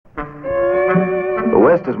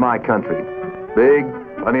West is my country. Big,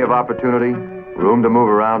 plenty of opportunity, room to move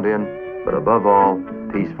around in, but above all,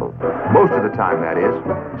 peaceful. Most of the time, that is.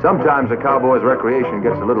 Sometimes a cowboy's recreation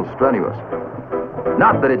gets a little strenuous.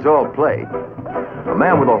 Not that it's all play. A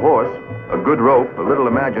man with a horse, a good rope, a little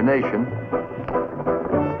imagination,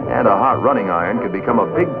 and a hot running iron could become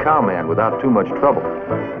a big cowman without too much trouble.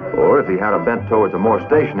 Or if he had a bent towards a more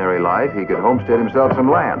stationary life, he could homestead himself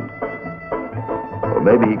some land. Or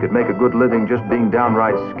maybe he could make a good living just being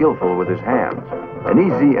downright skillful with his hands. An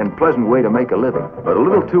easy and pleasant way to make a living, but a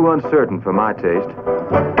little too uncertain for my taste.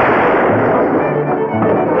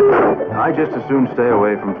 I just as soon stay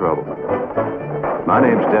away from trouble. My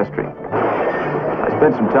name's Destry. I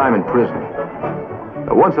spent some time in prison.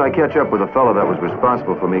 Once I catch up with the fellow that was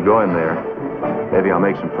responsible for me going there, maybe I'll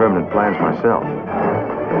make some permanent plans myself.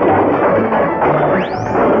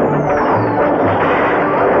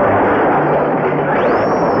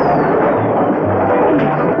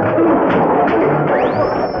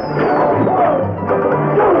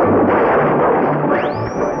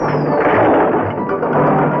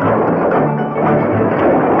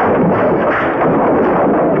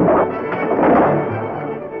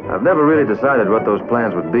 I've never really decided what those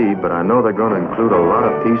plans would be, but I know they're going to include a lot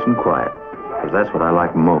of peace and quiet, because that's what I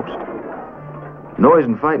like most. Noise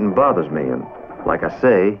and fighting bothers me, and like I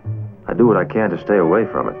say, I do what I can to stay away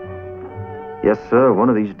from it. Yes, sir, one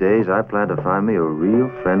of these days I plan to find me a real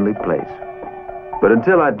friendly place. But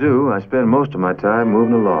until I do, I spend most of my time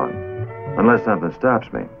moving along, unless something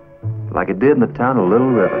stops me, like it did in the town of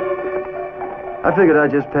Little River. I figured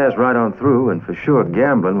I'd just pass right on through, and for sure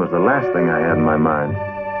gambling was the last thing I had in my mind.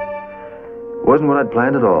 Wasn't what I'd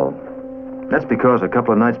planned at all. That's because a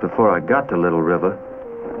couple of nights before I got to Little River,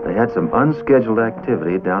 they had some unscheduled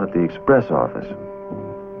activity down at the express office.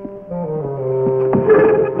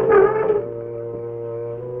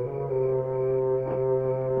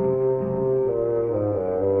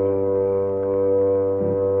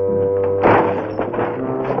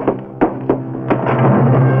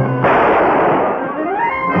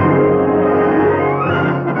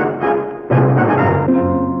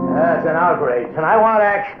 And I want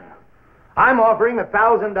action. I'm offering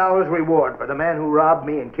 $1,000 reward for the man who robbed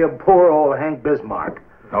me and killed poor old Hank Bismarck.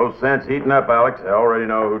 No sense heating up, Alex. I already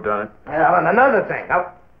know who done it. Well, and another thing.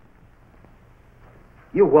 Now,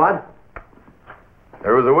 you what?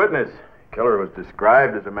 There was a witness. Killer was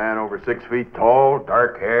described as a man over 6 feet tall,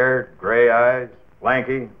 dark hair, gray eyes,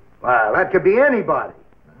 lanky. Well, that could be anybody.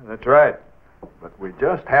 That's right. But we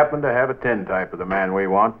just happen to have a tintype of the man we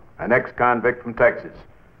want, an ex-convict from Texas.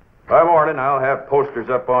 By morning, I'll have posters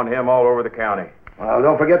up on him all over the county. Well,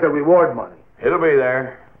 don't forget the reward money. It'll be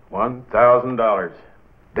there. $1,000.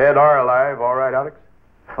 Dead or alive, all right, Alex?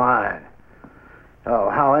 Fine. Oh,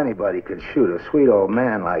 how anybody could shoot a sweet old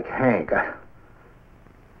man like Hank.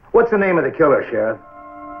 What's the name of the killer, Sheriff?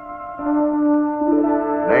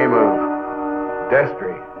 Name of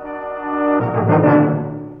Destry.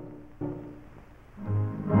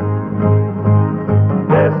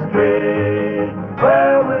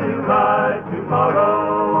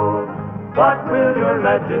 What will your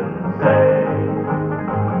legend say?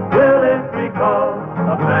 Will it recall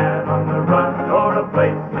a man on the run, or a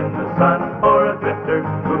place in the sun, or a drifter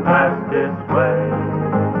who passed this way?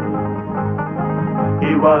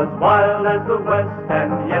 He was wild as the West,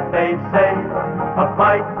 and yet they say a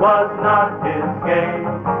fight was not his game.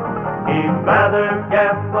 He'd rather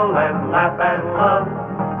gamble and laugh and love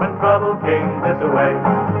when trouble came this way.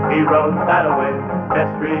 He rode that away.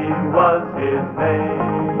 Destry was his name.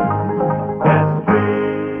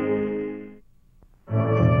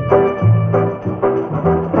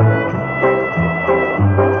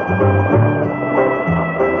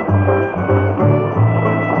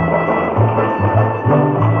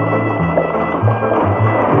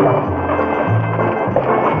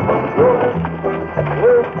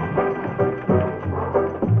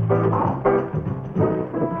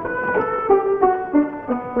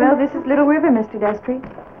 Well, this is Little River, Mr. Destry.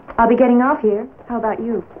 I'll be getting off here. How about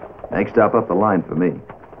you? Next stop up the line for me.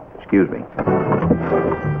 Excuse me.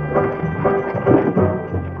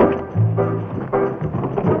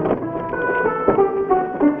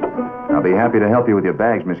 I'll be happy to help you with your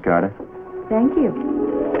bags, Miss Carter. Thank you.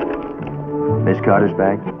 Miss Carter's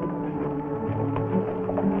bag?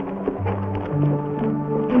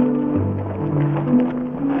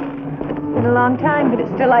 It's been a long time, but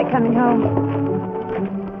it's still like coming home.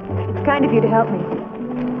 It's kind of you to help me.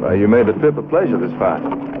 Well, you made the trip a pleasure this far.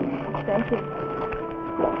 Thank you.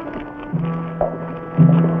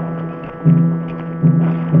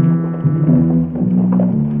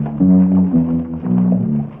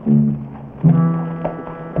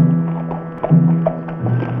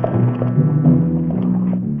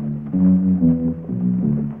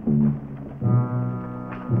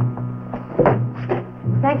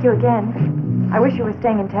 you again. I wish you were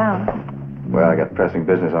staying in town. Well, I got pressing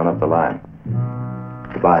business on up the line.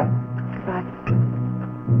 Goodbye. Goodbye.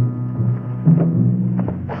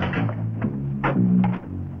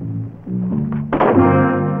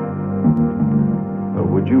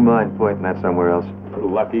 Would you mind pointing that somewhere else?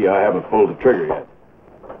 Lucky I haven't pulled the trigger yet.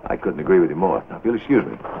 I couldn't agree with you more. Now, if you'll excuse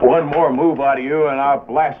me. One more move out of you, and I'll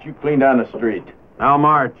blast you clean down the street. Now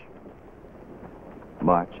march.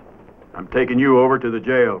 March. I'm taking you over to the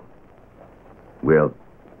jail. Well,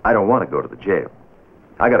 I don't want to go to the jail.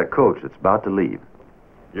 I got a coach that's about to leave.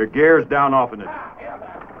 Your gear's down off in it.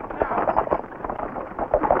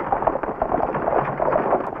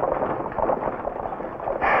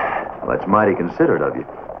 Well, that's mighty considerate of you.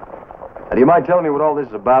 Now, do you mind telling me what all this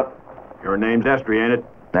is about? Your name's Destry, ain't it?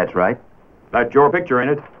 That's right. That's your picture,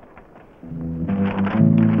 ain't it?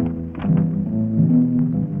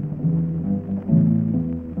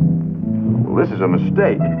 Well, this is a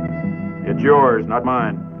mistake. It's yours, not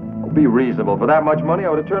mine. Oh, be reasonable. For that much money, I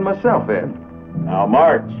would have turned myself in. Now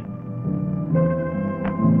march.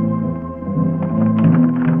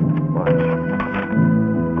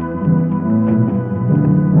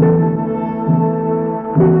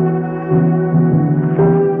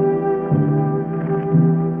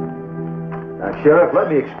 Sheriff, let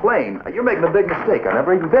me explain. You're making a big mistake. I've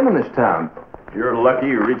never even been in this town. You're lucky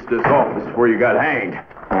you reached this office before you got hanged.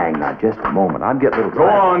 Hang now, just a moment. I'm getting a little Go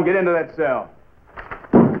tired. on, get into that cell.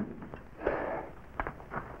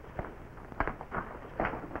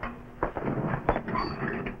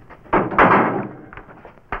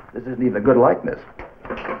 This isn't even a good likeness.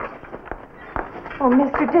 Oh,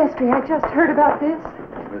 Mr. Destry, I just heard about this.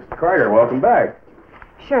 Mr. Carter, welcome back.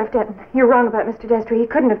 Sheriff Denton, you're wrong about Mr. Destry. He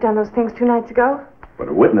couldn't have done those things 2 nights ago. But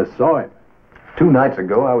a witness saw him. 2 nights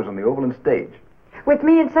ago, I was on the Overland stage. With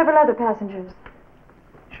me and several other passengers.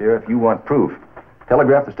 Sheriff, you want proof.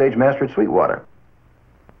 Telegraph the stage master at Sweetwater.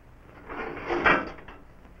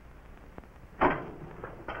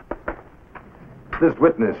 This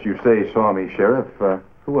witness you say saw me, Sheriff,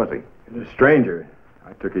 who was he? He's a stranger.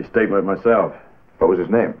 I took his statement myself. What was his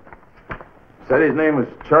name? Said his name was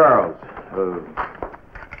Charles.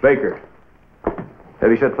 Baker.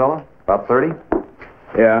 Heavy-set fella? About 30?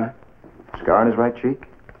 Yeah. Scar on his right cheek?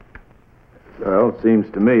 Well, it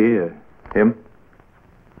seems to me, Him?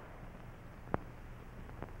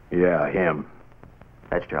 yeah, him.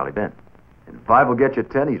 That's Charlie Bent. And if 5 will get you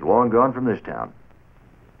 10, he's long gone from this town.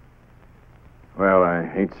 Well,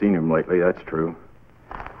 I ain't seen him lately, that's true.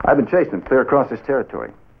 I've been chasing him clear across this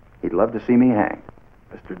territory. He'd love to see me hang.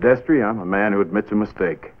 Mr. Destry, I'm a man who admits a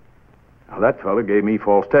mistake. Now, that fella gave me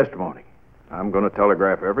false testimony. I'm going to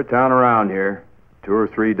telegraph every town around here. 2 or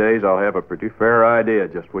 3 days, I'll have a pretty fair idea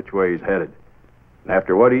just which way he's headed. And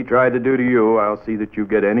after what he tried to do to you, I'll see that you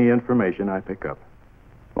get any information I pick up.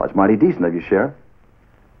 Well, that's mighty decent of you, Sheriff.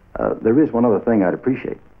 There is one other thing I'd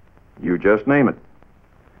appreciate. You just name it.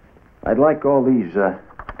 I'd like all these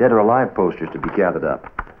dead or alive posters to be gathered up.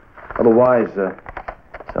 Otherwise,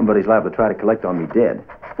 somebody's liable to try to collect on me dead,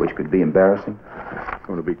 which could be embarrassing. It's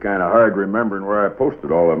going to be kind of hard remembering where I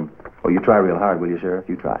posted all of them. Oh, you try real hard, will you, Sheriff?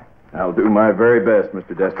 You try. I'll do my very best,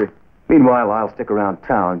 Mr. Destry. Meanwhile, I'll stick around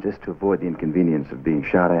town just to avoid the inconvenience of being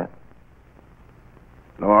shot at.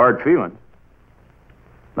 No hard feelings.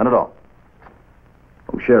 None at all.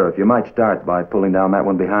 Oh, Sheriff, you might start by pulling down that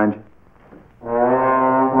one behind you.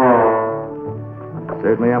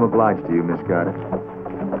 Certainly am obliged to you, Miss Carter.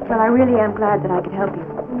 Well, I really am glad that I could help you.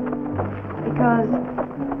 Because,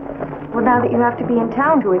 well, now that you have to be in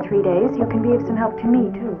town 2 or 3 days, you can be of some help to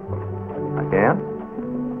me, too. I can?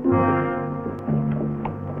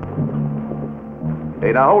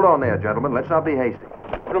 Hey, now hold on there, gentlemen. Let's not be hasty.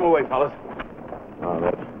 Put him away, fellas. Oh,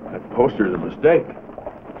 that poster's a mistake.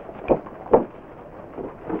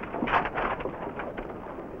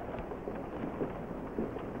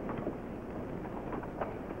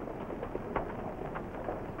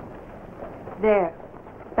 There.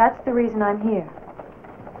 That's the reason I'm here.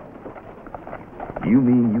 You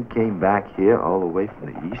mean you came back here all the way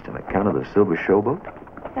from the east on account of the Silver Showboat?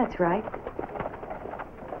 That's right.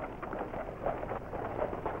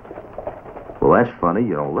 Well, that's funny.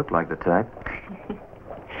 You don't look like the type.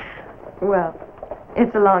 Well,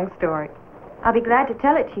 it's a long story. I'll be glad to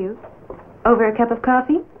tell it to you. Over a cup of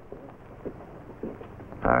coffee?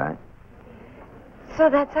 All right.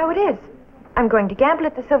 So that's how it is. I'm going to gamble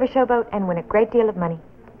at the Silver Showboat and win a great deal of money.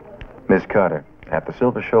 Miss Carter, at the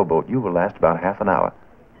Silver Showboat, you will last about half an hour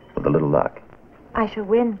with a little luck. I shall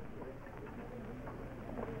win.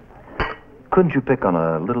 Couldn't you pick on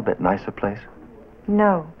a little bit nicer place?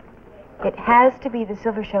 No. It has to be the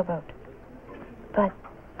Silver Showboat. But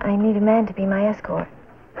I need a man to be my escort.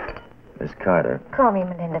 Miss Carter. Call me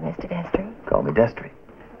Melinda, Mr. Destry. Call me Destry.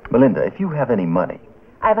 Melinda, if you have any money,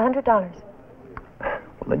 I have $100.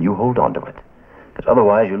 well, then you hold on to it. Because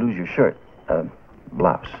otherwise you lose your shirt.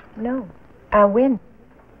 Blouse. No, I'll win.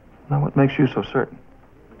 Now, what makes you so certain?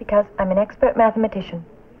 Because I'm an expert mathematician.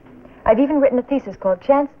 I've even written a thesis called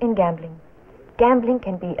Chance in Gambling. Gambling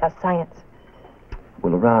can be a science.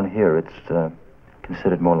 Well, around here, it's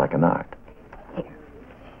considered more like an art. Here.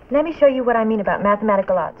 Let me show you what I mean about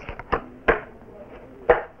mathematical odds.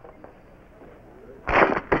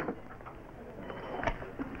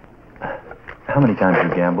 How many times have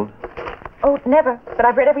you gambled? Oh, never. But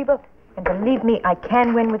I've read every book. And believe me, I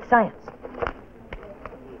can win with science.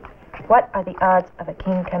 What are the odds of a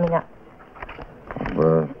king coming up?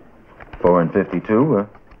 4 in 52,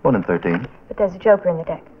 1 in 13. But there's a joker in the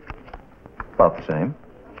deck. About the same.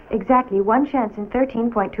 Exactly 1 chance in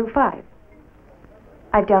 13.25.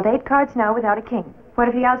 I've dealt 8 cards now without a king. What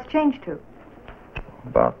have the odds changed to?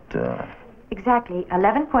 About, Exactly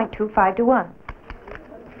 11.25 to 1.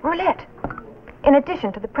 Roulette. In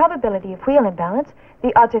addition to the probability of wheel imbalance,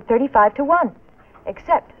 the odds are 35 to 1,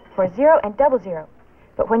 except for 0 and double 0.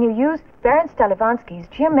 But when you use Baron Stalivansky's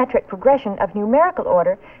geometric progression of numerical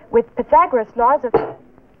order with Pythagoras' laws of...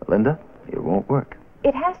 Linda, it won't work.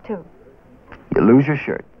 It has to. You lose your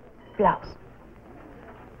shirt. Blouse.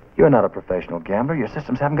 You're not a professional gambler. Your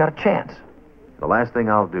systems haven't got a chance. The last thing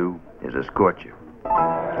I'll do is escort you.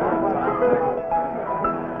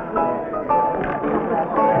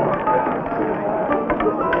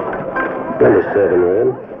 Number 7, Red.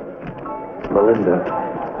 Melinda,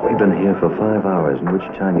 we've been here for 5 hours, in which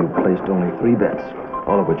time you placed only 3 bets,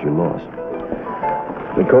 all of which you lost.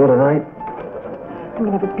 We call it a night? I'm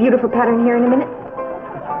going to have a beautiful pattern here in a minute.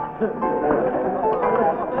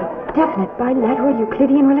 Definite bilateral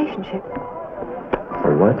Euclidean relationship.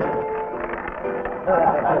 For what?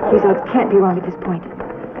 These odds can't be wrong at this point.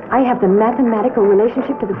 I have the mathematical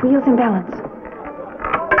relationship to the wheel's imbalance.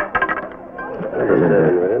 Number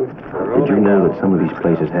 7, Red. Did you know that some of these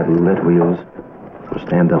places have roulette wheels? So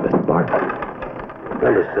stand up and bark.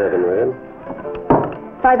 Number 7, Red.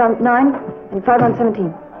 5 on 9 and 5 on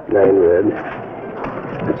 17. 9, Red.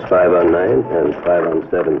 That's 5 on 9 and 5 on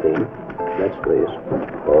 17. Next, please.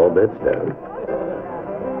 All bets down.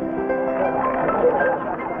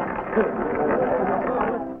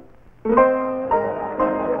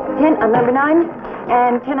 $10 on number 9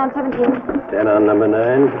 and 10 on 17. 10 on number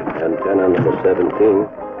 9 and 10 on number 17.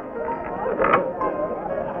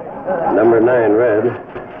 Number 9, Red.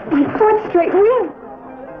 My 4th straight win.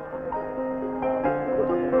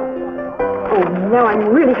 Oh, now I'm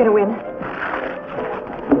really going to win.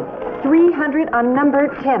 300 on number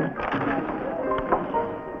 10.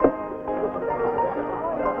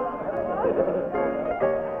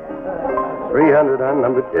 $300 on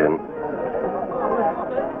number 10.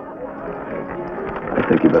 I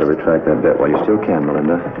think you better retract that bet while you still can,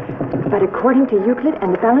 Melinda. But according to Euclid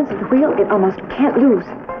and the balance of the wheel, it almost can't lose.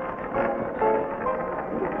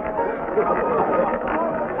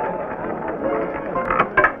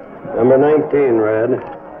 Number 19, Red.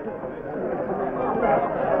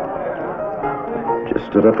 Just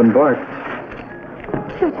stood up and barked.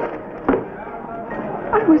 But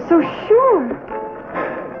I was so sure.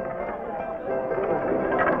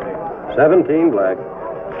 17, Black.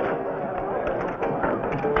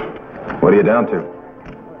 What are you down to?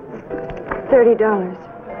 $30.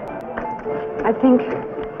 I think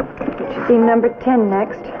it should be number 10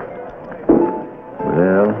 next.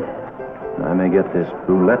 Well, I may get this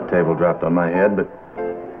roulette table dropped on my head, but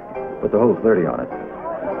put the whole 30 on it.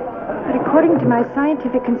 But according to my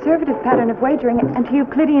scientific conservative pattern of wagering and to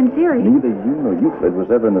Euclidean theory... Neither you nor Euclid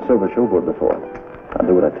was ever in the silver showboard before. I'll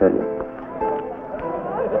do what I tell you.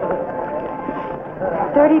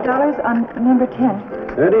 $30 on number 10.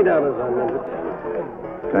 $30 on number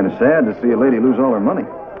 10. Kind of sad to see a lady lose all her money.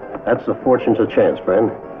 That's the fortune's a chance,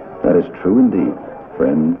 friend. That is true indeed,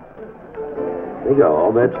 friend. There you go.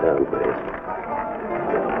 All bets down, please.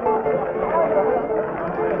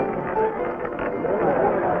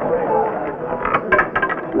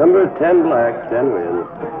 Number 10, Black. 10 wins.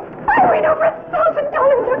 I win over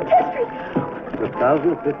 $1,000 on Destry.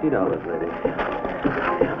 $1,050, lady.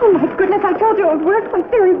 Oh, my goodness, I told you it would work. My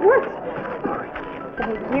theory works.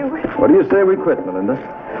 Thank you. What do you say we quit, Melinda?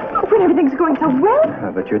 Oh, when everything's going so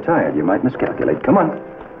well. But you're tired. You might miscalculate. Come on.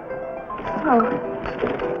 Oh,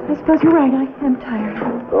 I suppose you're right. I am tired.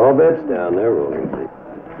 All bets down. They're rolling, please.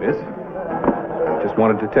 Miss? Just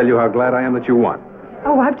wanted to tell you how glad I am that you won.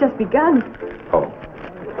 Oh, I've just begun. Oh.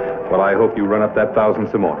 Well, I hope you run up that 1,000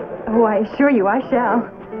 some more. Oh, I assure you I shall.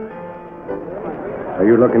 Are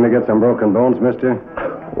you looking to get some broken bones, mister?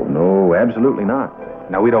 Oh, no, absolutely not.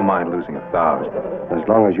 Now, we don't mind losing 1,000. As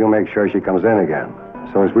long as you make sure she comes in again.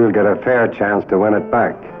 So as we'll get a fair chance to win it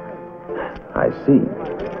back. I see.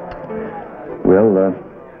 Well,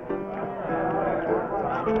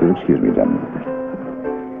 you'll excuse me, gentlemen.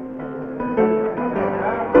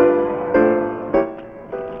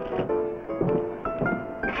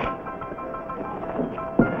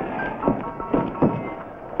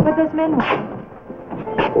 What those men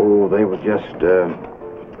want? Oh, they were just,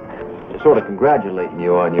 sort of congratulating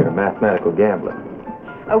you on your mathematical gambling.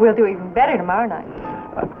 Oh, we'll do even better tomorrow night.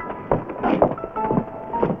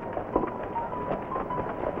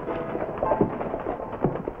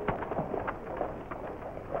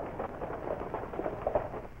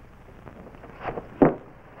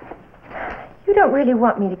 You don't really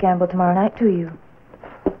want me to gamble tomorrow night, do you?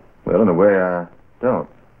 Well, in a way, I don't.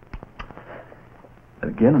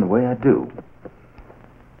 And again, in a way, I do.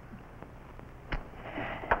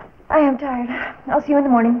 I am tired. I'll see you in the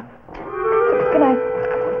morning. Good night.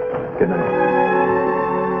 Good night.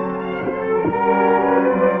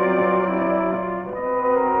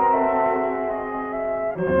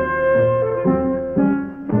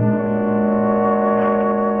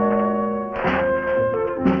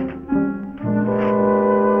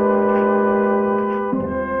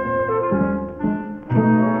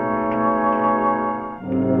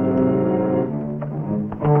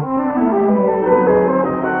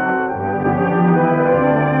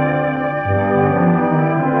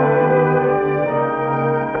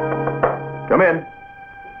 Come in.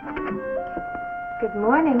 Good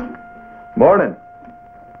morning. Morning.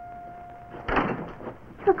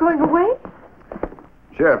 You're going away?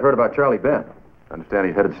 Sheriff, heard about Charlie Bent. I understand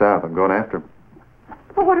he's headed south. I'm going after him.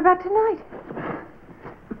 Well, what about tonight?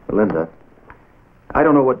 Melinda, I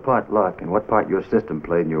don't know what part luck and what part your system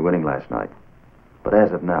played in your winning last night. But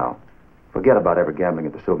as of now, forget about ever gambling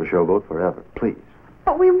at the Silver Showboat forever, please.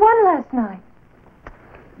 But we won last night.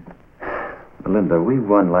 Melinda, we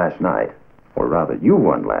won last night. Or rather, you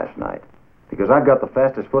won last night. Because I've got the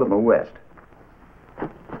fastest foot in the West.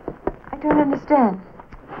 I don't understand.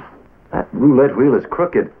 That roulette wheel is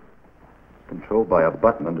crooked. Controlled by a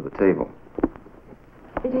button under the table.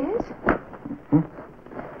 It is?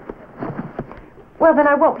 Well, then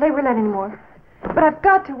I won't play roulette anymore. But I've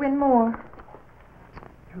got to win more.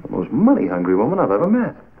 You're the most money-hungry woman I've ever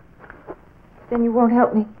met. Then you won't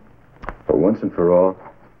help me. For once and for all,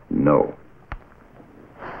 no.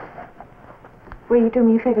 Will you do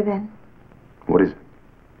me a favor then? What is it?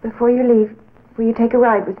 Before you leave, will you take a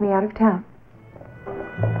ride with me out of town?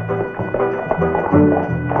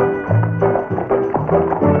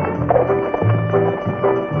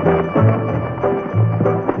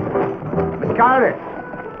 Miss Carter.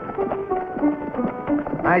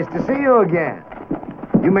 Nice to see you again.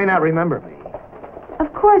 You may not remember me.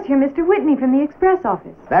 Of course, you're Mr. Whitney from the express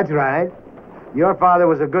office. That's right. Your father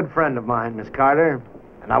was a good friend of mine, Miss Carter.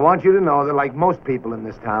 And I want you to know that, like most people in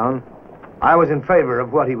this town, I was in favor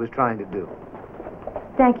of what he was trying to do.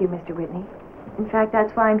 Thank you, Mr. Whitney. In fact,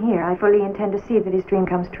 that's why I'm here. I fully intend to see that his dream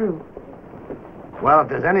comes true. Well, if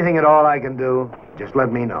there's anything at all I can do, just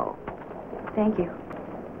let me know. Thank you.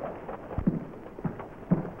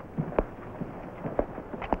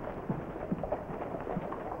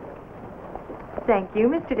 Thank you,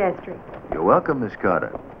 Mr. Destry. You're welcome, Miss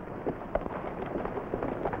Carter.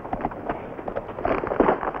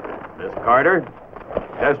 Miss Carter?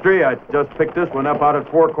 Destry, I just picked this one up out at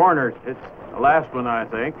Four Corners. It's the last one, I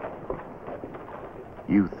think.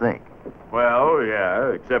 You think? Well,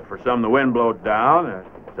 yeah, except for some the wind blowed down.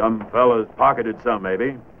 Some fellas pocketed some,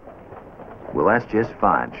 maybe. Well, that's just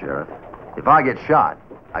fine, Sheriff. If I get shot,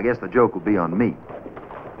 I guess the joke will be on me.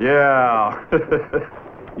 Yeah.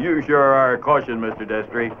 You sure are a caution, Mr.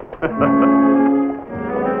 Destry.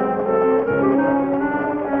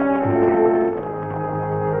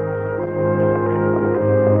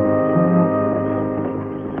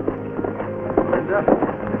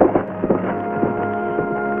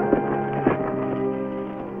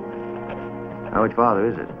 How much farther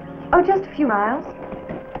is it? Oh, just a few miles.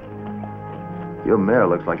 Your mare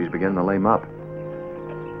looks like she's beginning to lame up.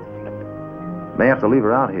 May have to leave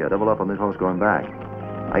her out here, double up on this horse going back.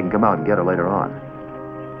 I can come out and get her later on.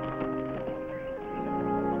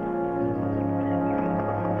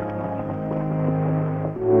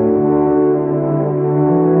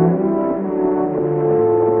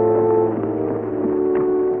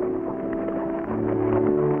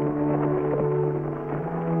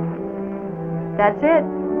 That's it.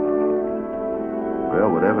 Well,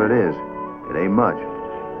 whatever it is, it ain't much.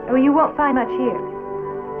 Oh, you won't find much here.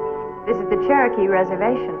 This is the Cherokee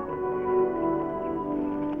Reservation.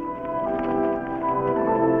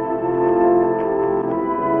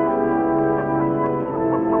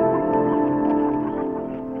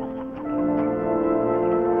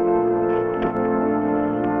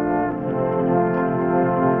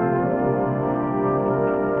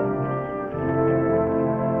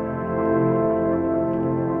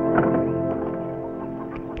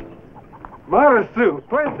 Marasu,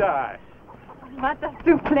 Plentai.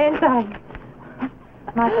 Matasu Plentai.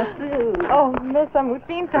 Matasu. Oh, Mesa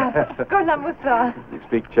Mutinta. Gona Musa. You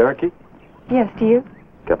speak Cherokee? Yes, do you?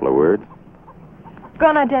 Couple of words.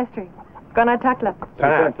 Gona Destry. Gona Takla.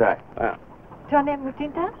 Plentai. Tone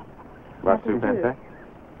Mutinta? Marasu Plentai.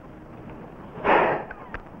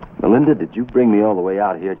 Melinda, did you bring me all the way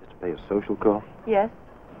out here just to pay a social call? Yes.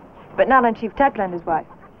 But not on Chief Takla and his wife.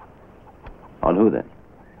 On who then?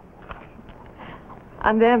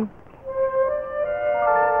 On them.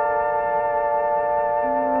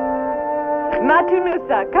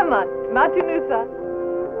 Matunusa, come on. Matunusa.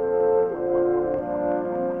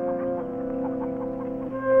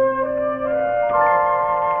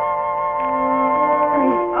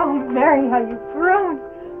 Oh, Mary, how you've grown.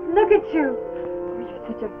 Look at you. Oh, you're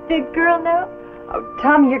such a big girl now. Oh,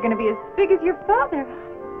 Tommy, you're going to be as big as your father.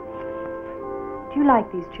 Do you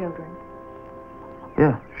like these children?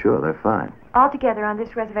 Yeah, sure, they're fine. Altogether, on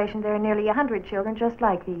this reservation, there are nearly 100 children just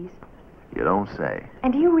like these. You don't say.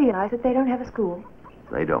 And do you realize that they don't have a school?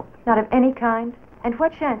 They don't. Not of any kind? And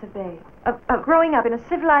what chance have they of growing up in a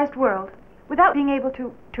civilized world without being able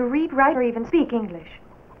to read, write, or even speak English?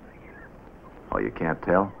 Oh, you can't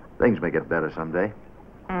tell. Things may get better someday.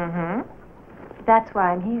 Mm-hmm. That's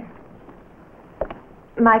why I'm here.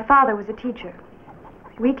 My father was a teacher.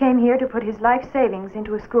 We came here to put his life savings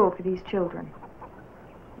into a school for these children.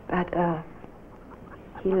 But,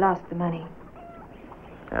 he lost the money.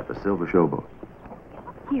 At the Silver Showboat.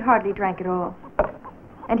 He hardly drank at all.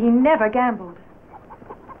 And he never gambled.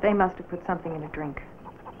 They must have put something in a drink.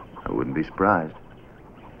 I wouldn't be surprised.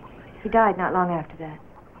 He died not long after that.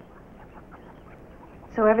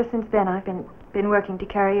 So ever since then, I've been working to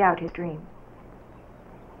carry out his dream.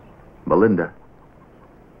 Melinda,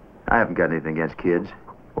 I haven't got anything against kids,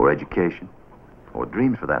 or education, or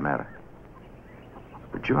dreams for that matter.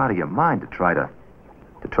 But you're out of your mind to try to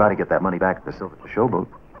get that money back at the Silver Showboat.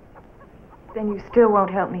 Then you still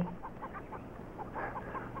won't help me.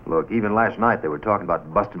 Look, even last night they were talking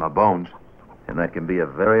about busting my bones, and that can be a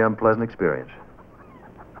very unpleasant experience.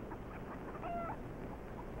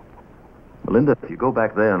 Melinda, if you go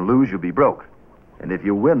back there and lose, you'll be broke. And if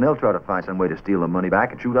you win, they'll try to find some way to steal the money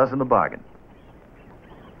back and shoot us in the bargain.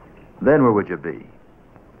 Then where would you be?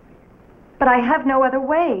 But I have no other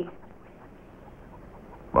way.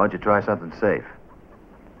 Why don't you try something safe?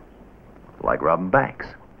 Like robbing banks.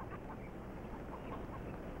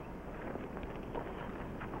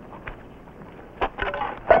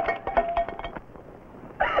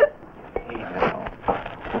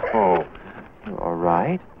 Oh, all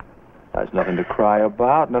right. There's nothing to cry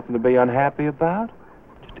about, nothing to be unhappy about.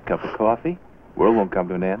 Just a cup of coffee. World won't come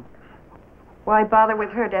to an end. Why bother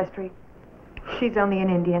with her, Destry? She's only an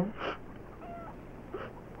Indian.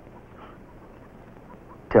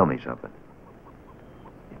 Tell me something.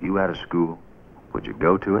 If you had a school, would you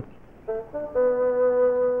go to it?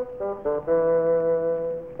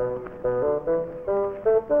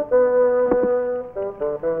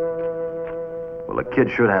 Well, a kid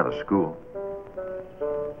should have a school.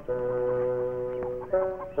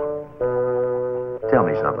 Tell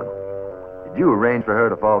me something. Did you arrange for her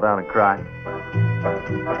to fall down and cry?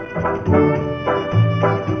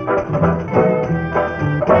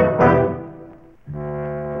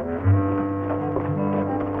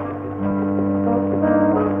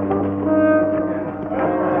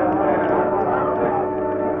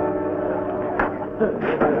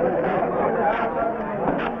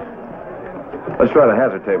 Let's try the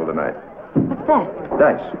hazard table tonight. What's that?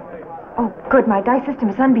 Dice. Oh, good. My dice system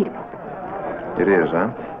is unbeatable. It is, huh?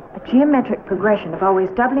 A geometric progression of always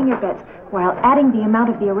doubling your bets while adding the amount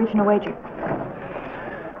of the original wager.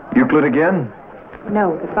 Euclid again?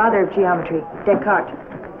 No, the father of geometry, Descartes.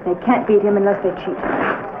 They can't beat him unless they cheat.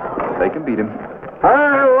 They can beat him.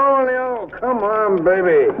 Hello, Leo. Come on,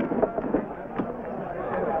 baby.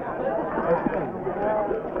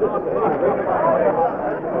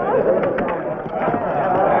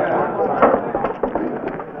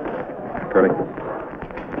 Curly,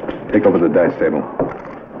 take over the dice table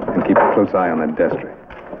and keep a close eye on that Destry.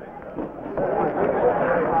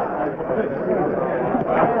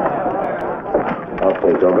 I'll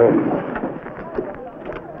take over.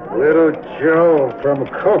 Little Joe from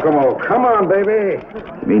Kokomo. Come on, baby.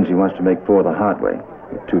 It means he wants to make four the hard way,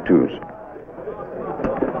 with 2 twos.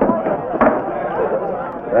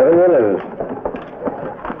 Seven you lose.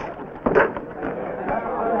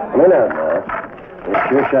 Come on out now.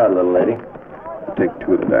 It's your shot, little lady. Take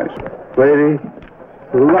 2 of the dice. Lady.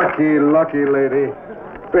 Lucky, lucky lady.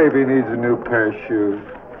 Baby needs a new pair of shoes.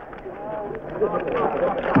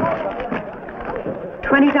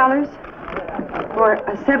 $20 or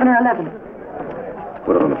a 7 or 11.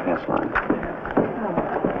 Put it on the pass line.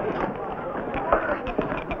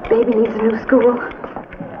 Baby needs a new school.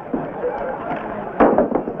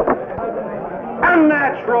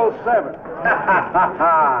 Unnatural 7.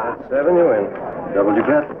 That's 7, you win. Doubled your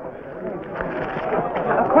bet?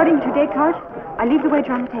 According to Descartes, I leave the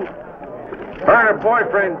wager on the table. Her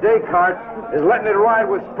boyfriend, Descartes, is letting it ride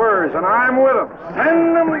with spurs, and I'm with him.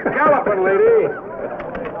 Send them galloping, lady.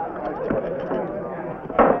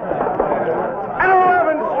 And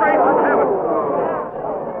 11 straight from heaven.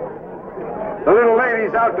 The little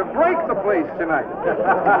lady's out to break the place tonight.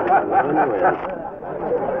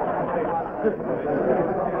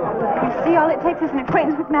 You see, all it takes is an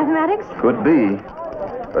acquaintance with mathematics. Could be.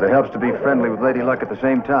 But it helps to be friendly with Lady Luck at the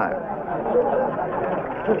same time.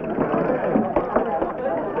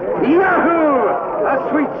 Yahoo! A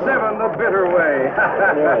sweet 7 the bitter way.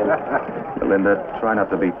 Linda, try not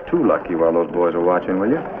to be too lucky while those boys are watching, will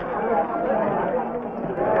you?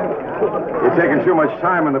 You're taking too much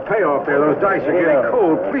time in the payoff there. Those dice are getting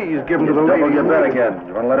cold. Please give them to the lady. Double your bet again.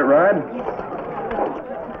 You want to let it ride?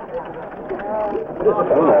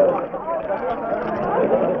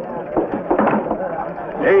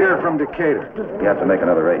 Eighter from Decatur. You have to make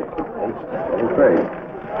another 8. In trade.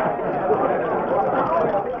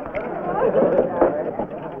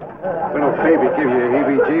 Little baby give you a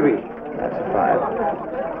heebie-jeebie. That's a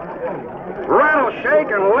 5. Rattle, shake,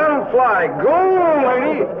 and let 'em fly. Go,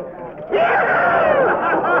 lady!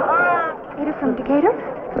 Peter from Decatur?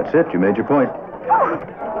 That's it. You made your point.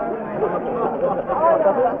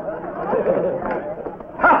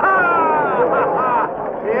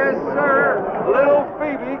 Yes, sir. Little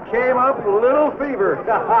Phoebe came up little fever.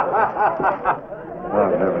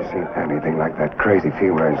 I've never seen anything like that crazy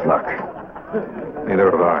female's luck.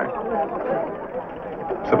 Neither have I.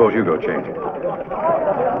 Suppose you go change it. Yeah.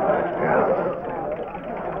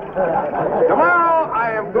 Tomorrow,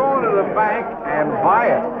 I am going to the bank and buy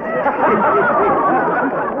it.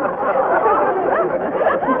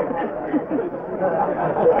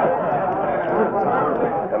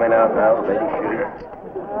 Coming out now, lady shooter.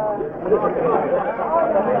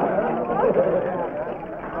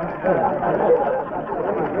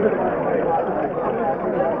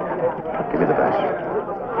 Give me the dice.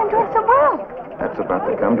 I'm doing so well. That's about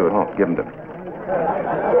to come to it. Oh, give them to me.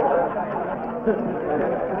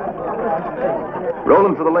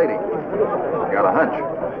 Rolling for the lady. Got a hunch.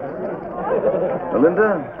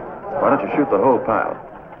 Melinda, why don't you shoot the whole pile?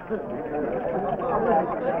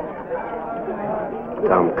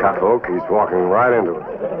 Some catfolk, he's walking right into it.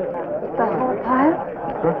 The whole pile?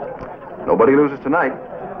 Nobody loses tonight.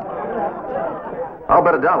 I'll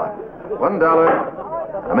bet $1.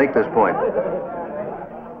 $1 to make this point.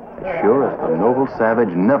 As sure as the noble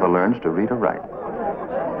savage never learns to read or write.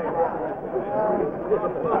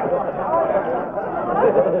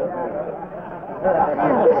 I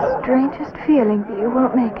have the strangest feeling that you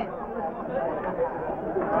won't make it.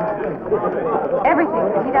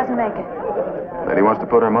 Everything if he doesn't make it. Lady wants to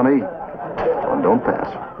put her money on don't pass.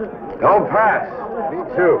 Don't pass. Me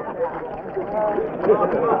too.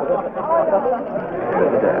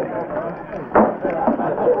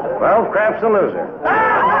 Well, Kraft's a loser.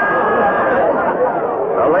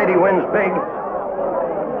 The lady wins big.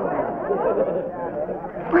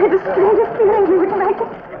 I had the strangest feeling you wouldn't make it.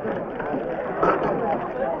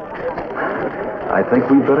 I think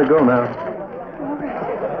we'd better go now.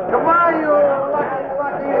 Come on, you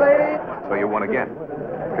lucky lady. So you won again.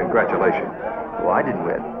 Congratulations. Oh, I didn't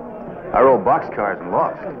win. I rolled boxcars and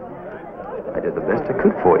lost. I did the best I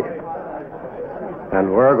could for you.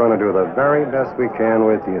 And we're going to do the very best we can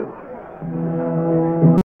with you.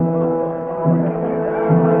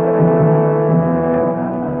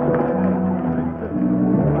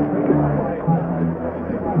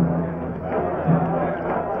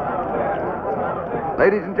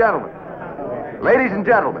 Ladies and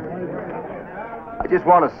gentlemen, I just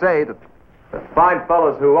want to say that the fine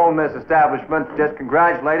fellows who own this establishment just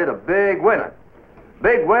congratulated a big winner.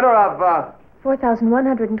 Big winner of,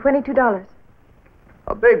 $4,122.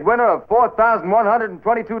 a big winner of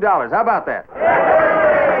 $4,122. How about that?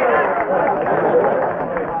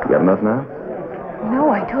 You got enough now? No,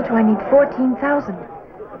 I told you I need $14,000.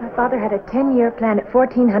 My father had a 10-year plan at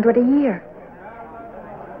 $1,400 a year.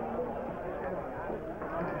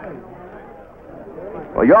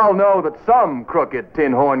 Well, y'all know that some crooked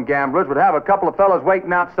tin horn gamblers would have a couple of fellows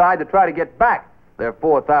waiting outside to try to get back their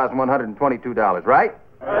 $4,122, right?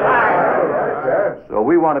 So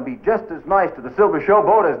we want to be just as nice to the Silver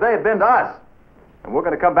Showboat as they have been to us. And we're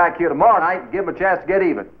going to come back here tomorrow night and give them a chance to get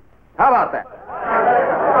even. How about that?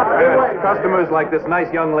 It's customers like this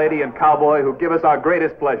nice young lady and cowboy who give us our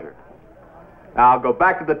greatest pleasure. I'll go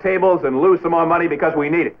back to the tables and lose some more money because we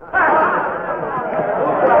need it.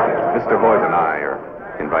 Mr. Boyd and I are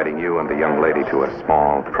inviting you and the young lady to a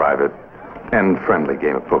small, private, and friendly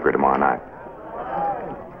game of poker tomorrow night.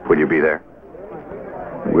 Will you be there?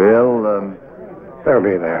 Well, They'll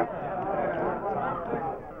be there.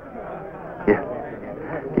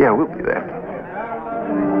 yeah, we'll be there.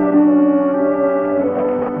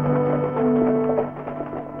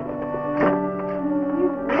 You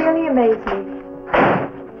really amaze me.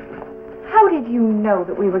 How did you know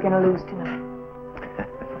that we were going to lose tonight?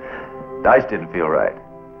 Dice didn't feel right.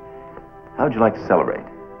 How'd you like to celebrate?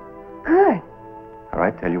 Good. All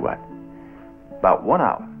right, tell you what. About 1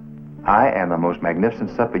 hour, I and the most magnificent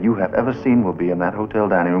supper you have ever seen will be in that hotel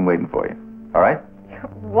dining room waiting for you. All right?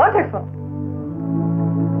 Wonderful.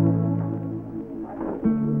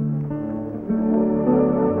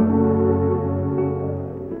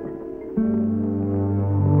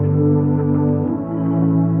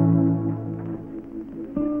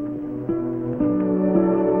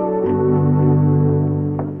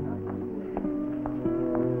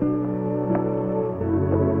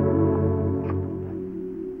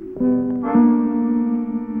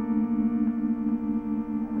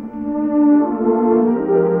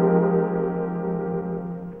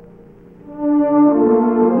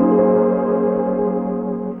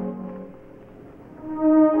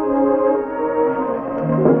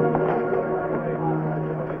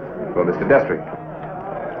 Well, Mr. Destry,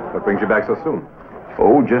 what brings you back so soon?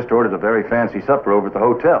 Oh, just ordered a very fancy supper over at the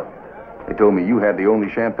hotel. They told me you had the only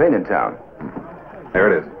champagne in town.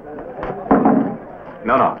 There it is.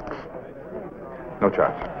 No. No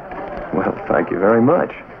charge. Well, thank you very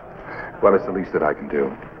much. Well, it's the least that I can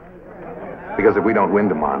do. Because if we don't win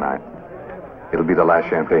tomorrow night, it'll be the last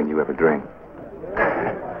champagne you ever drink.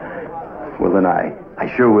 Well, then I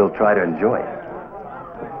sure will try to enjoy it.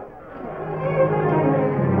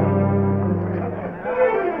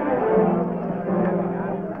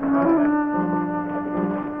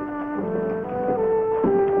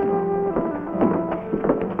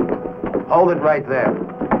 Hold it right there.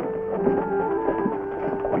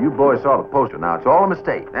 Well, you boys saw the poster. Now, it's all a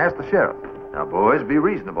mistake. Ask the sheriff. Now, boys, be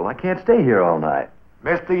reasonable. I can't stay here all night.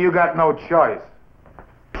 Mister, you got no choice.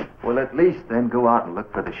 Well, at least then go out and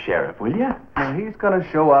look for the sheriff, will you? Well, he's going to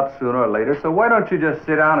show up sooner or later, so why don't you just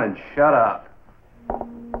sit down and shut up?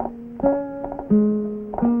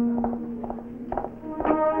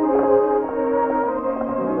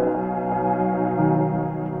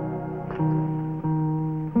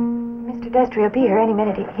 Mr. Destry will be here any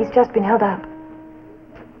minute. He's just been held up.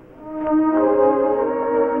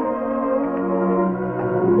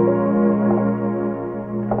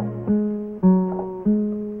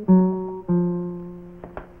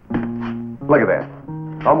 Look at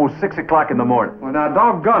that. Almost 6 o'clock in the morning. Well, now,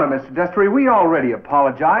 doggone it, Mr. Destry, we already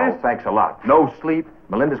apologized. Oh, thanks a lot. No sleep.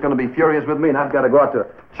 Melinda's going to be furious with me, and I've got to go out to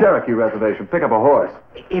Cherokee Reservation, pick up a horse.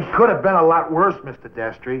 It could have been a lot worse, Mr.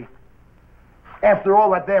 Destry. After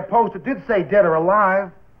all, that there poster did say dead or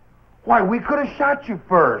alive. Why, we could have shot you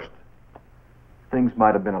first. Things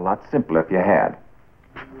might have been a lot simpler if you had.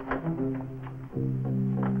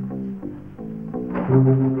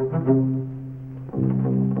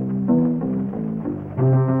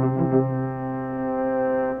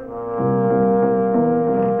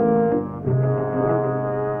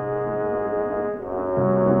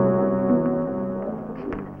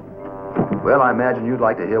 Well, I imagine you'd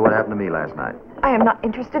like to hear what happened to me last night. I am not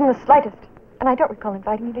interested in the slightest, and I don't recall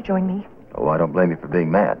inviting you to join me. Oh, I don't blame you for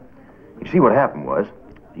being mad. You see, what happened was,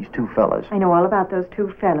 these two fellas... I know all about those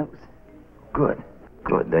two fellows. Good.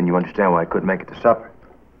 Then you understand why I couldn't make it to supper.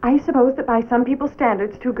 I suppose that by some people's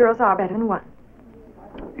standards, two girls are better than one.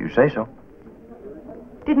 You say so.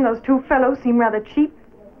 Didn't those two fellows seem rather cheap?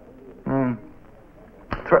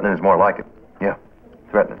 Threatening is more like it. Yeah,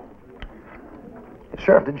 threatening. The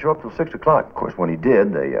sheriff didn't show up till 6 o'clock. Of course, when he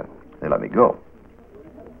did, they let me go.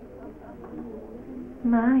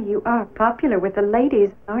 My, you are popular with the ladies,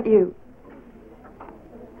 aren't you?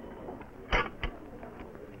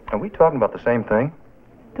 Are we talking about the same thing?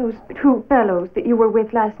 Those two fellows that you were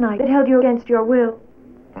with last night that held you against your will.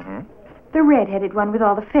 Mm-hmm. The red-headed one with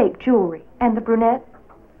all the fake jewelry. And the brunette.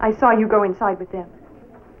 I saw you go inside with them.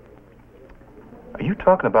 Are you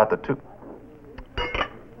talking about the two...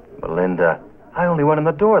 Melinda, I only went in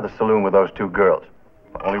the door of the saloon with those two girls.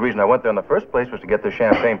 The only reason I went there in the first place was to get their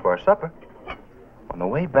champagne for our supper. On the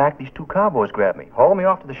way back, these two cowboys grabbed me, hauled me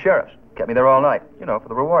off to the sheriff's. Kept me there all night, you know, for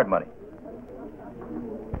the reward money.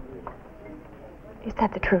 Is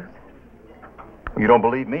that the truth? You don't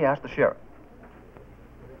believe me? Ask the sheriff.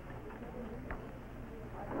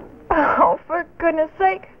 Oh, for goodness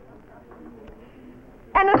sake.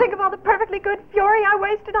 And to think of all the perfectly good fury I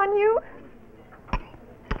wasted on you.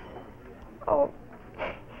 Oh,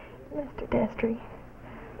 Mr. Destry,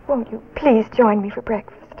 won't you please join me for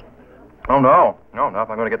breakfast? Oh, no. No, not if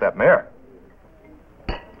I'm going to get that mare.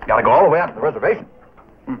 Gotta go all the way out to the reservation.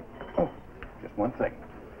 Oh, just one thing.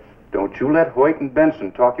 Don't you let Hoyt and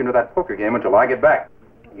Benson talk you into that poker game until I get back.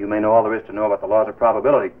 You may know all there is to know about the laws of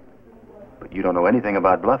probability. But you don't know anything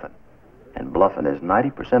about bluffing. And bluffing is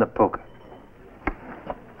 90% of poker.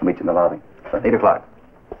 I'll meet you in the lobby. 8 o'clock.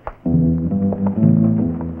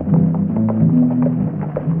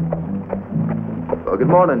 Well, good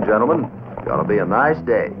morning, gentlemen. Gonna be a nice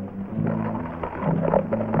day.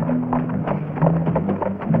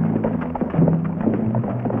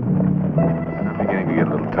 I'm beginning to get a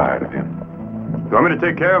little tired of him. You want me to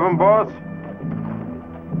take care of him, boss?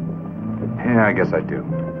 Yeah, I guess I do.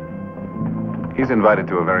 He's invited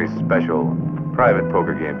to a very special private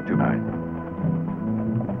poker game tonight.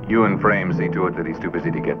 You and Frame see to it that he's too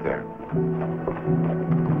busy to get there.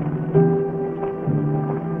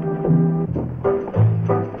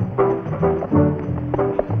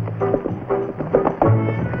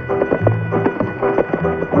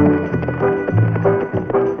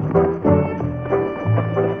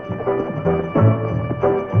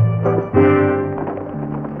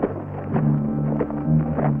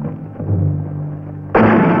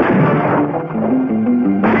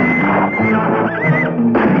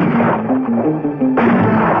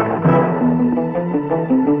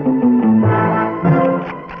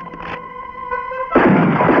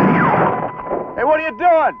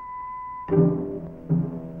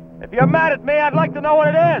 If you're mad at me, I'd like to know what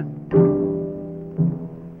it is.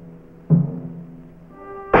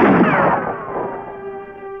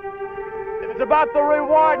 If it's about the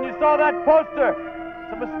reward and you saw that poster,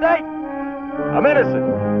 it's a mistake. I'm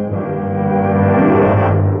innocent.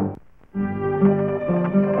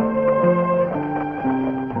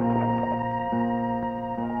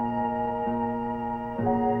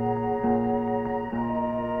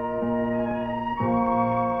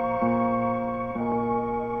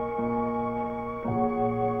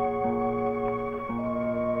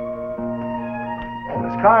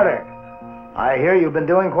 Carter, I hear you've been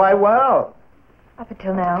doing quite well. Up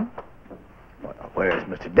until now. Well, where's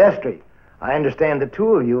Mr. Destry? I understand the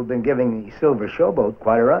two of you have been giving the Silver Showboat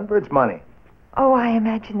quite a run for its money. Oh, I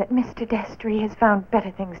imagine that Mr. Destry has found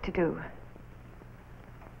better things to do.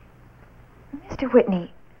 Mr.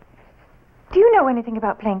 Whitney, do you know anything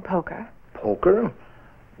about playing poker? Poker?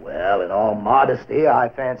 Well, in all modesty, I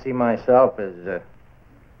fancy myself as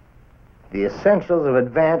the essentials of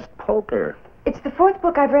advanced poker. It's the fourth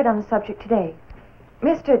book I've read on the subject today.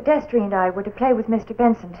 Mr. Destry and I were to play with Mr.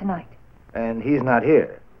 Benson tonight. And he's not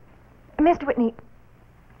here. Mr. Whitney,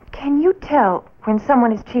 can you tell when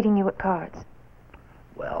someone is cheating you at cards?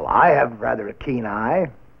 Well, I have rather a keen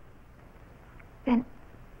eye. Then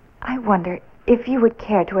I wonder if you would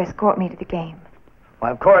care to escort me to the game.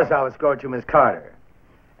 Well, of course I'll escort you, Miss Carter.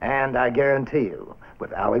 And I guarantee you,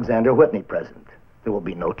 with Alexander Whitney present, there will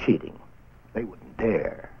be no cheating. They wouldn't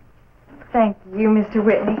dare. Thank you, Mr.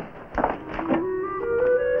 Whitney.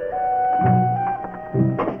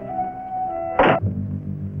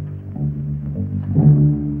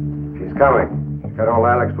 She's coming. She's got old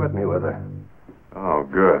Alex Whitney with her. Oh,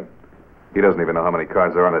 good. He doesn't even know how many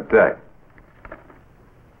cards are on a deck.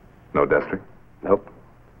 No Destry? Nope.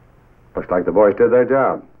 Looks like the boys did their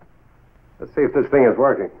job. Let's see if this thing is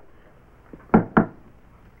working.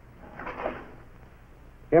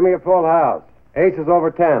 Give me a full house. Aces over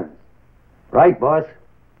tens. Right, boss.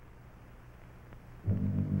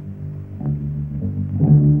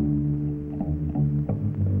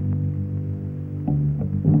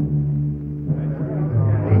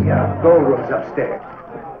 The gold room's upstairs.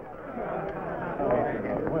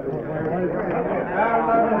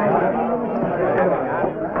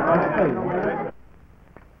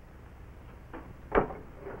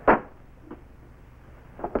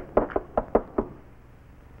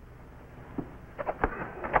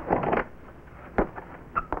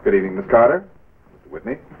 Good evening, Miss Carter. Mr.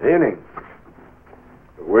 Whitney. Evening.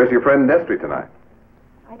 Where's your friend Destry tonight?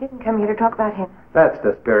 I didn't come here to talk about him. That's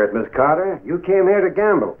the spirit, Miss Carter. You came here to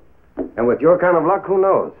gamble. And with your kind of luck, who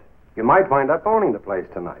knows? You might wind up owning the place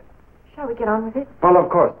tonight. Shall we get on with it? Well, of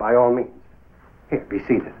course, by all means. Here, be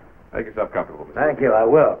seated. Make yourself comfortable, Mr. Thank you, I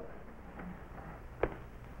will.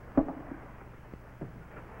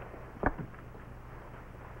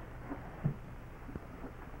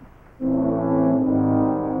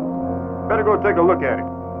 Better go take a look at it.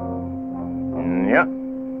 Yep.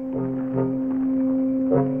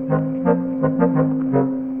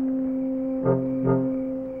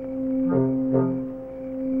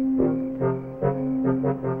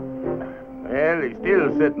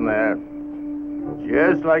 sitting there,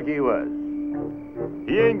 just like he was.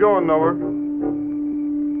 He ain't going nowhere.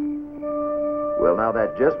 Well, now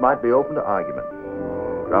that just might be open to argument.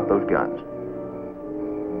 Drop those guns.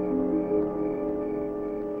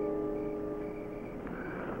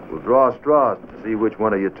 We'll draw straws to see which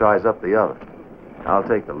one of you ties up the other. I'll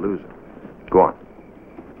take the loser. Go on.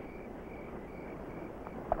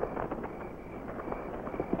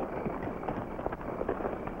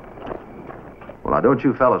 Well, now, don't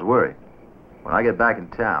you fellas worry. When I get back in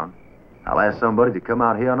town, I'll ask somebody to come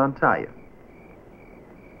out here and untie you.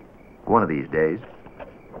 One of these days.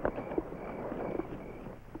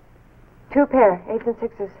 2 pair, 8s and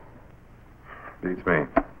 6s. Beats me.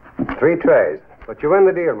 3 trays. But you win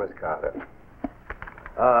the deal, Miss Carter.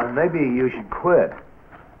 Maybe you should quit.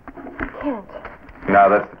 Can't. Now,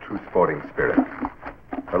 that's the true sporting spirit.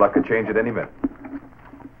 Her luck could change at any minute.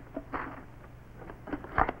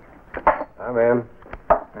 I'm in.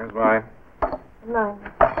 There's mine.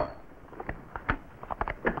 9. Oh,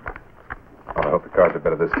 I hope the cards are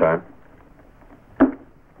better this time.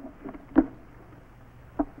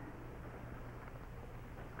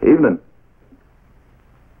 Evening.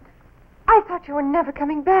 I thought you were never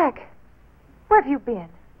coming back. Where have you been?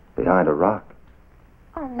 Behind a rock.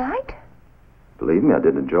 All night? Believe me, I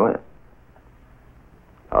did enjoy it.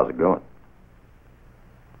 How's it going?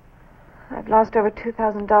 I've lost over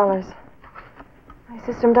 $2,000. My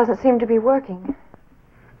system doesn't seem to be working.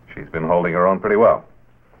 She's been holding her own pretty well.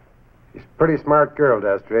 She's a pretty smart girl,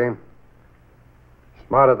 Destry.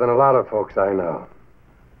 Smarter than a lot of folks I know.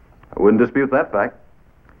 I wouldn't dispute that fact.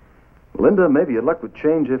 Linda, maybe your luck would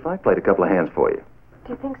change if I played a couple of hands for you.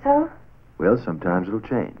 Do you think so? Well, sometimes it'll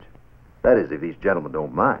change. That is, if these gentlemen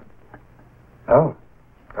don't mind. Oh,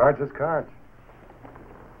 cards is cards.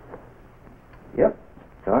 Yep,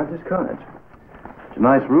 cards is cards. It's a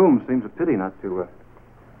nice room. Seems a pity not to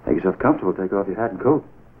make yourself comfortable. Take off your hat and coat.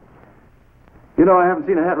 You know, I haven't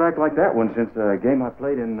seen a hat rack like that one since a game I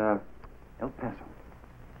played in El Paso.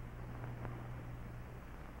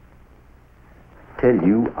 Tell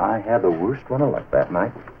you, I had the worst run of luck that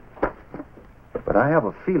night. But I have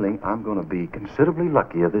a feeling I'm going to be considerably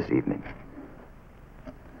luckier this evening.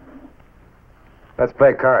 Let's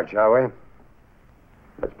play cards, shall we?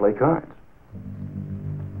 Let's play cards.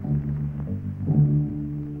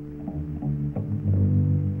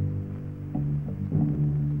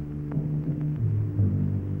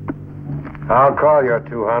 I'll call your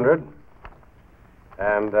 200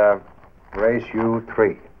 and race you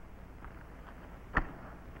 3.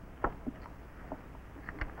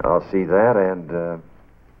 I'll see that and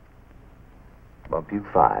bump you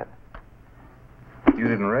 5. You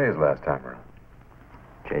didn't raise last time around.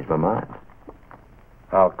 Changed my mind.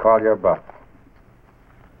 I'll call your bluff.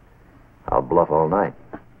 I'll bluff all night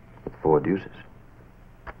with 4 deuces.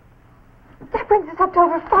 That brings us up to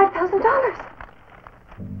over $5,000.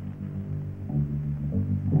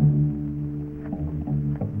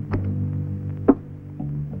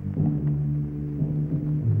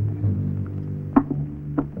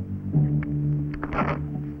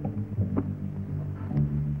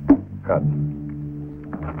 Cut.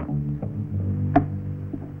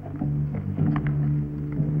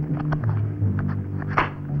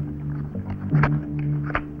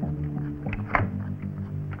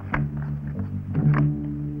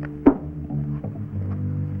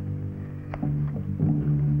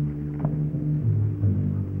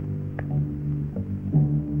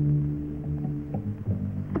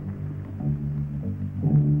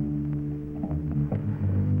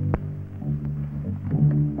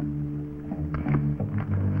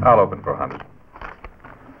 I'll open for 100.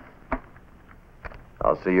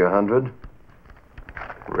 I'll see you 100.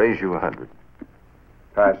 Raise you 100.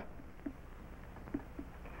 Pass.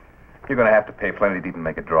 You're going to have to pay plenty to even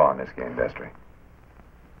make a draw in this game, Destry.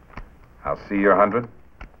 I'll see your 100,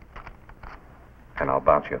 and I'll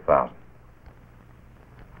bounce you 1,000.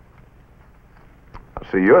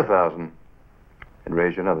 I'll see your 1,000 and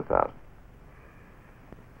raise you another 1,000.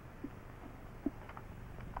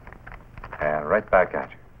 And right back at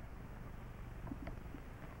you.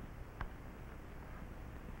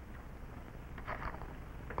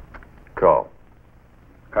 Call.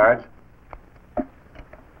 Cards?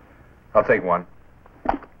 I'll take 1.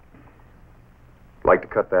 Like to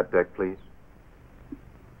cut that deck, please?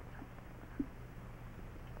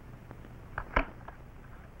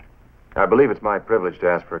 I believe it's my privilege to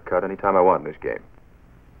ask for a cut any time I want in this game.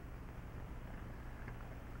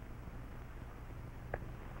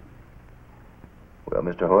 Well,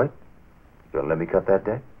 Mr. Hoyt, you gonna let me cut that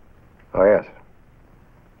deck? Oh, yes.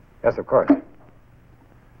 Yes, of course.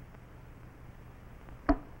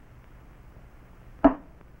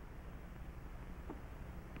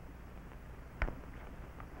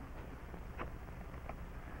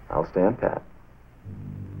 stand pat.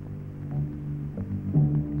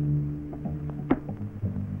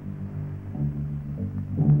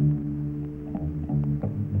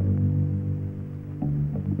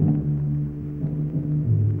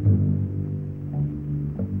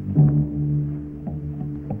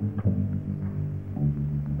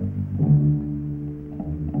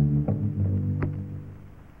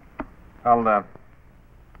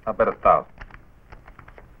 I'll bet 1,000.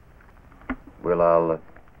 Well, I'll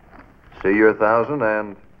see your 1,000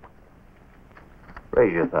 and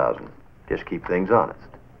raise your 1,000. Just keep things honest.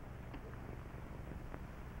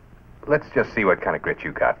 Let's just see what kind of grit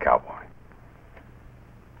you got, cowboy.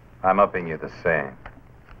 I'm upping you the same.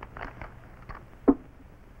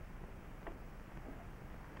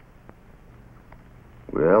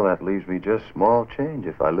 Well, that leaves me just small change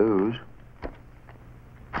if I lose.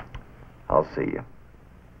 I'll see you.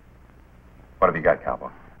 What have you got,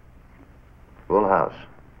 cowboy? Full house.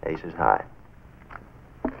 Aces high.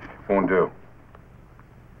 Won't do.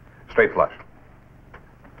 Straight flush.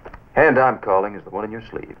 Hand I'm calling is the one in your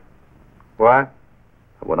sleeve. What?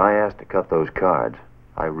 When I asked to cut those cards,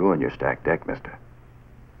 I ruined your stacked deck, mister.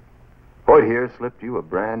 Hoyt here slipped you a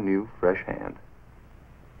brand new, fresh hand.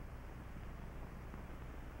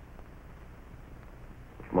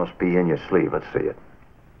 It must be in your sleeve. Let's see it.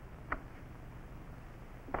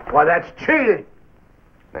 Why, that's cheating.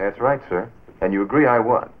 That's right, sir. And you agree I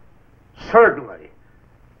won? Certainly.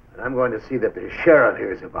 And I'm going to see that the sheriff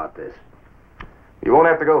hears about this. You won't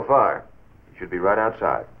have to go far. You should be right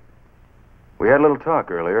outside. We had a little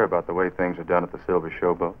talk earlier about the way things are done at the Silver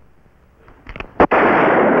Showboat.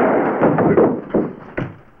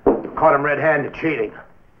 Caught him red-handed cheating.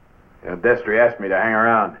 Destry asked me to hang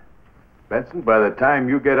around. Benson, by the time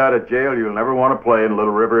you get out of jail, you'll never want to play in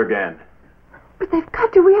Little River again. But they've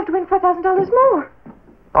got to. We have to win $4,000 more.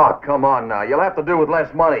 Oh, come on now. You'll have to do with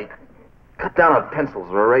less money. Cut down on pencils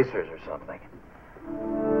or erasers or something.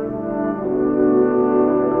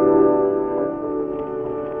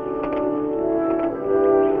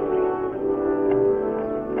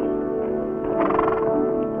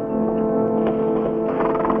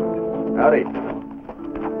 Howdy.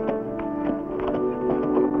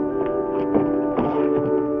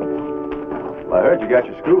 Well, I heard you got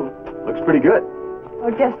your school. Looks pretty good. Oh,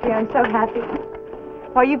 Destry, I'm so happy.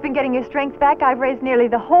 While you've been getting your strength back, I've raised nearly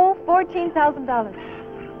the whole $14,000.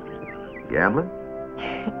 Gambling?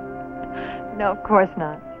 No, of course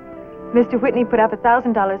not. Mr. Whitney put up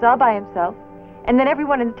 $1,000 all by himself, and then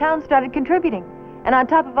everyone in the town started contributing. And on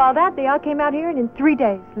top of all that, they all came out here, and in 3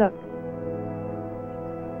 days, look.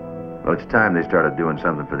 Well, it's time they started doing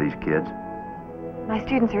something for these kids. My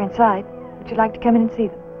students are inside. Would you like to come in and see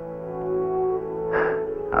them?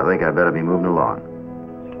 I think I better be moving along.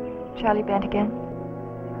 Charlie Bent again?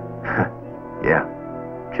 Yeah,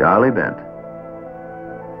 Charlie Bent.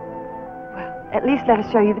 Well, at least let us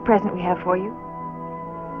show you the present we have for you.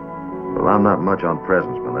 Well, I'm not much on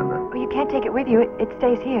presents, Melinda. Oh, you can't take it with you. It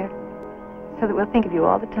stays here. So that we'll think of you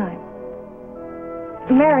all the time.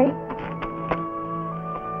 Mary,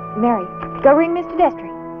 go ring Mr.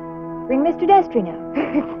 Destry. Ring Mr. Destry now.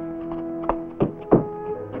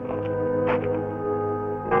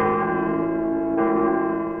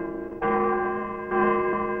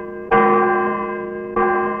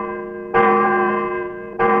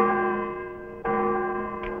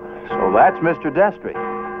 That's Mr. Destry.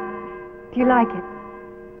 Do you like it?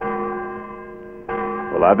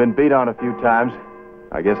 Well, I've been beat on a few times.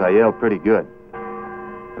 I guess I yelled pretty good.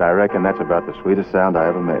 But I reckon that's about the sweetest sound I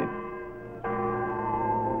ever made.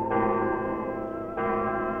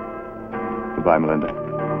 Goodbye, Melinda.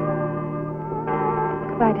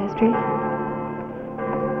 Goodbye, Destry.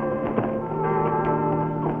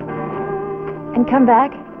 And come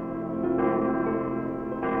back.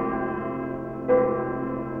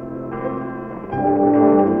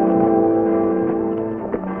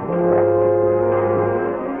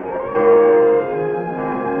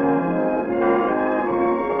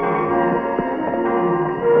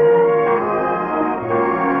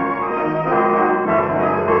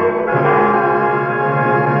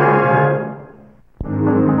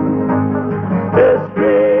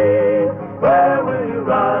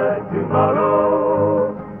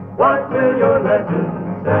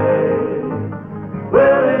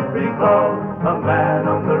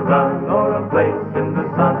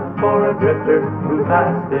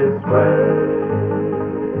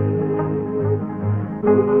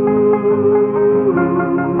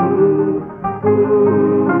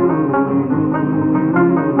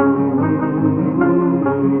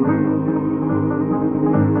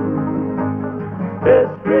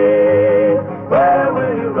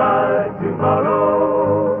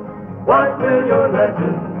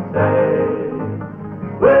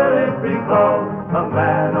 outlaw, a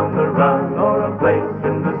man on the run, or a place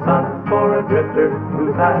in the sun for a drifter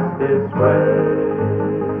who passed this way.